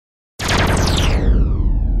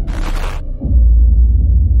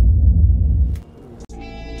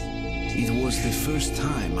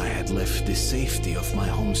left the safety of my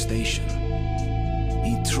home station.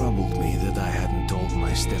 It troubled me that I hadn't told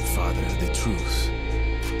my stepfather the truth.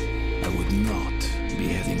 I would not be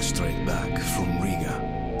heading straight back from Riga.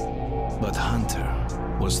 But Hunter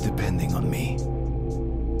was depending on me.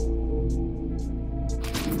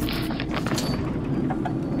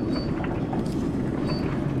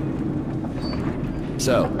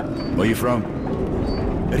 So, where you from?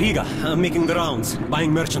 Riga. I'm making the rounds,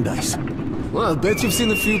 buying merchandise. Well, I bet you've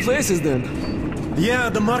seen a few places then. Yeah,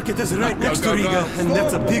 the market is right next to Riga, and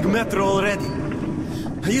that's a big metro already.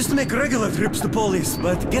 I used to make regular trips to Polis,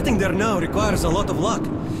 but getting there now requires a lot of luck.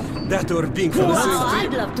 That or being from Hansa.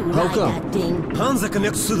 I'd love to ride that thing. Hansa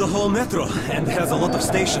connects to the whole metro, and has a lot of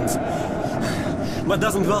stations. But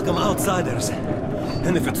doesn't welcome outsiders.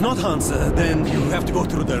 And if it's not Hansa, then you have to go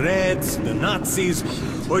through the Reds, the Nazis,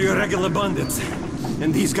 or your regular bandits.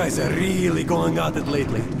 And these guys are really going at it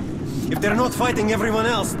lately. If they're not fighting everyone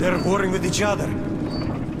else, they're warring with each other. The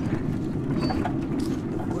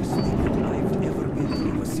worst thing I've ever been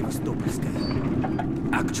through was Sevastopolskaya.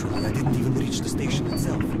 Actually, I didn't even reach the station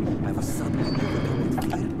itself. I was suddenly overcome with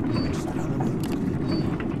fear. I just ran away.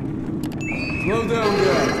 Slow down,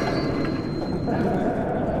 guy.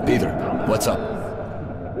 Peter, what's up?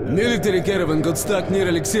 Military caravan got stuck near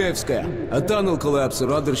Alexeyevskaya. A tunnel collapsed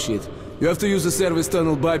or other shit. You have to use a service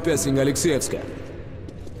tunnel bypassing Alexeyevskaya.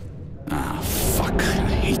 Ah, fuck. I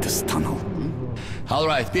hate this tunnel. All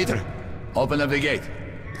right, Peter. Open up the gate.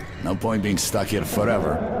 No point being stuck here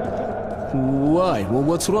forever. Why? Well,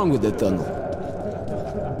 what's wrong with that tunnel?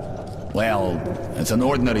 Well, it's an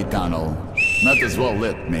ordinary tunnel. Not as well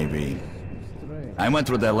lit, maybe. I went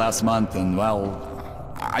through that last month and,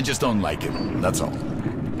 well, I just don't like it. That's all.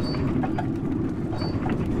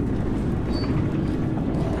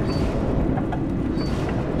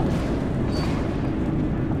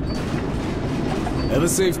 Have a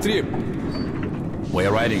safe trip.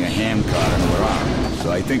 We're riding a hand car and we're armed,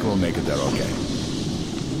 so I think we'll make it there okay.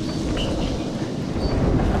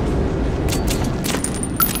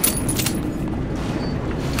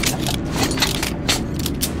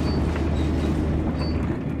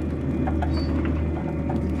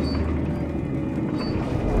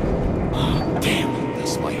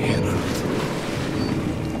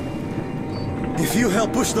 If you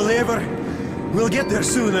help push the lever, we'll get there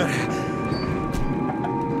sooner.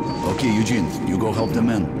 Okay, Eugene, you go help the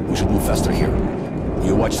men. We should move faster here.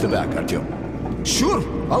 You watch the back, Artyom. Sure,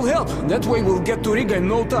 I'll help. That way we'll get to Riga in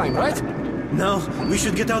no time, right? No, we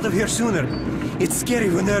should get out of here sooner. It's scary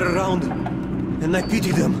when they're around. And I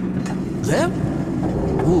pity them. Them?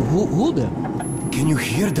 Who them? Can you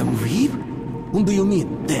hear them weep? Whom do you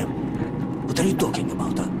mean, them? What are you talking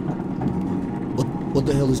about, huh? What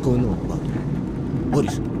the hell is going on about?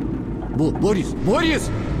 Boris? Boris!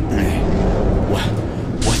 Hey,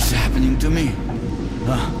 what's happening to me?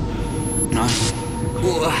 My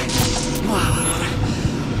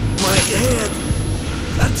head!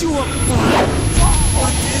 Artyom!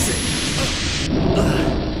 What is it?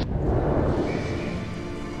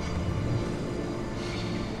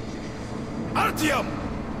 Artyom!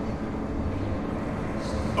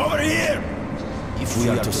 Over here! If we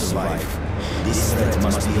are to survive, this threat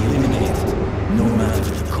must be eliminated, no matter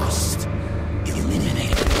the cost.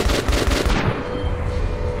 Eliminated.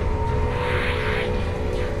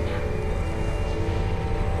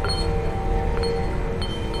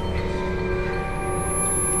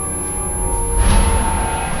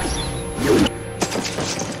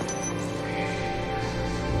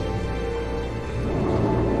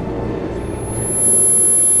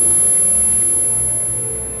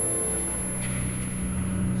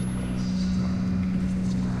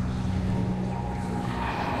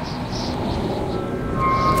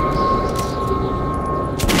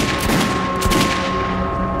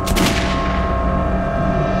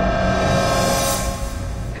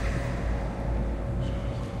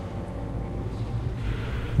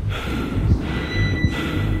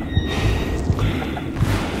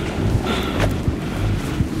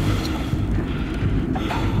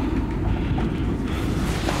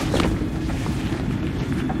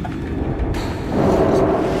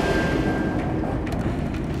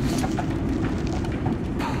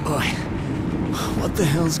 What the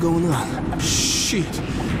hell's going on? Shit!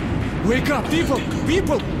 Wake up, people!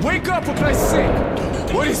 People! Wake up, for Christ's sake!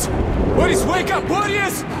 Boris! Boris, wake up!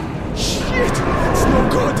 Boris! Shit! It's no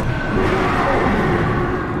good!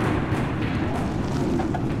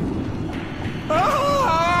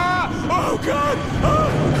 Ah! Oh, God! Ah!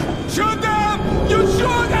 Shoot them! You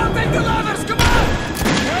shoot them! Take the ladders! Come on!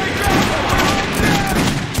 Wake up!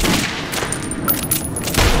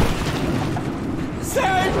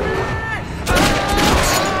 Save me! Ah!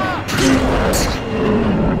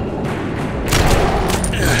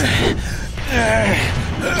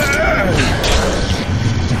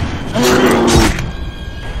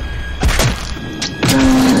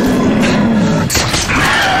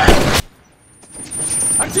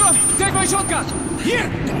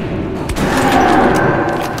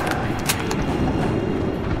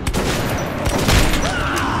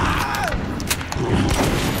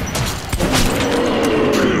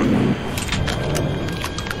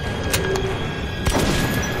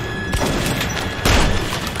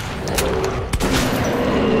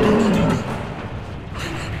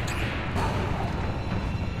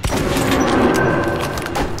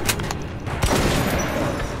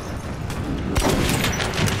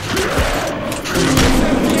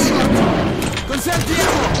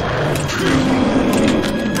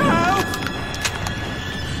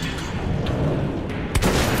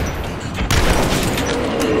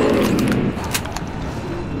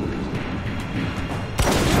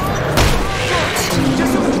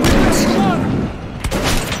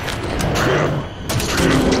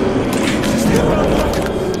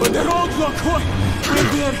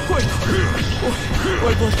 Wait,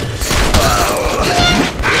 what?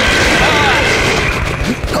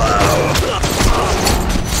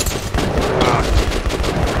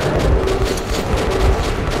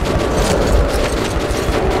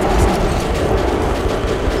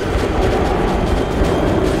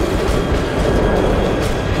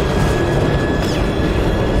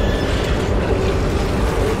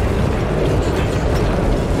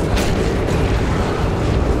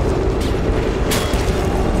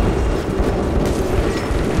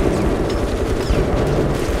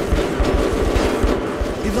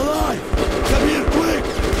 He's alive! Come here, quick!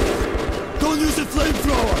 Don't use a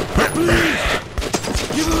flamethrower! Please!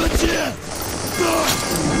 Give him a chance! Go!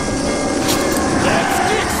 Let's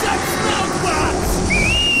kick some smoke bombs!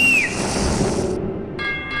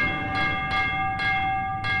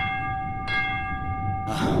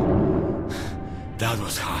 That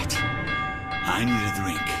was hot. I need a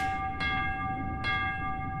drink.